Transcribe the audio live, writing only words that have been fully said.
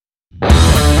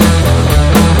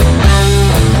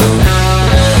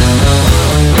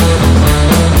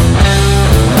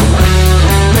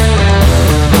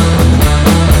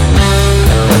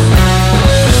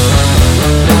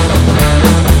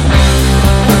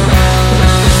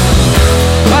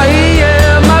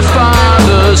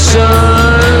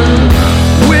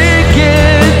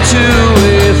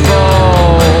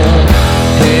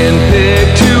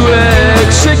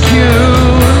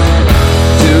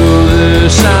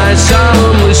I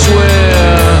solemnly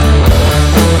swear.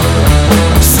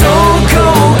 Stone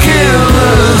cold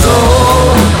killers,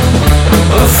 all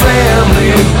a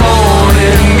family born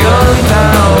in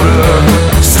gunpowder.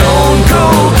 Stone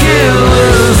cold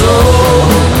killers, all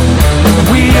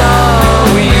we are,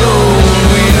 we own,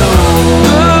 we know.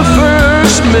 The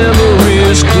first memory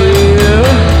is clear.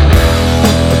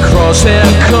 A crosshair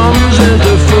comes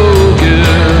into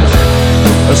focus.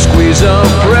 A squeeze of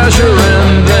pressure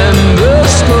and then the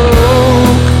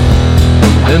smoke,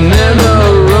 and then the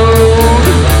road.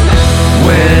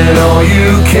 When all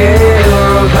you care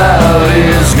about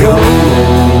is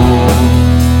gold,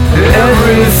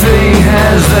 everything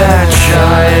has that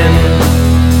shine.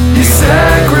 You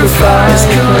sacrifice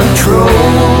control,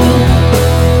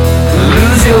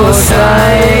 lose your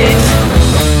sight.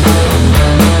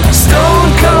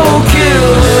 Stone cold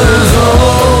killers,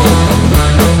 all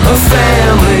a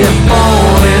family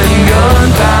born in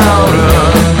gunpowder.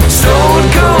 Stone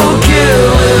cold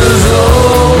killers,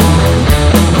 all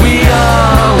we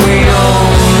are, we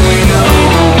own, we know.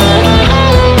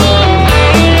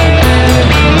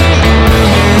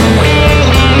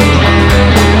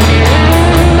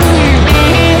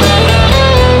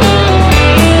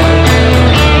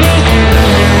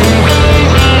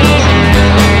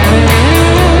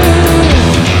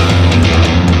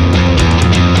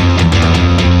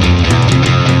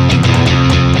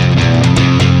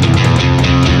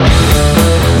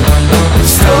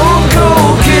 Stone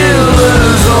cold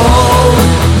killers, all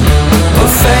a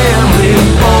family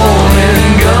born in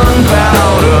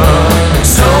gunpowder.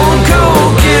 Stone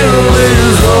cold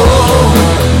killers, all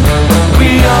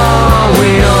we are,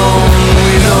 we own,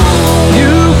 we know.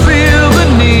 You feel the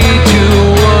need to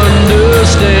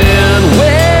understand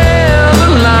where the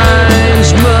lines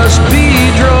must be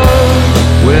drawn.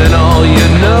 When all you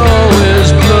know is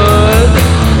blood,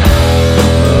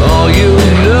 all you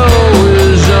know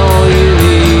is all you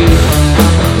need.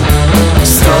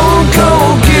 Stone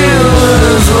cold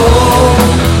killers, all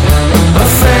a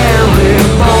family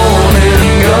born in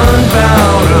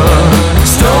gunpowder.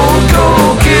 Stone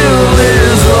cold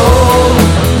killers, all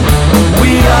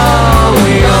we are,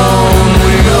 we own,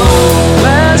 we go.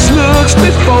 Last looks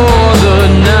before the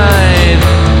night,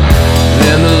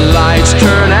 then the lights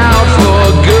turn out for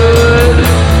good.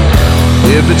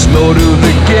 If it's motive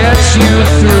that gets you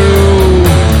through,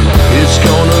 it's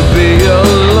gonna be a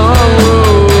long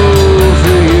road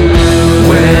for you.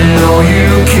 When all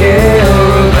you care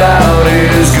about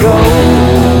is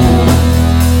gold,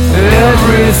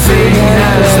 everything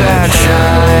has that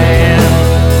shine.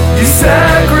 You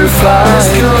sacrifice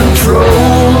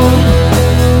control,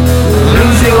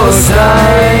 lose your sight.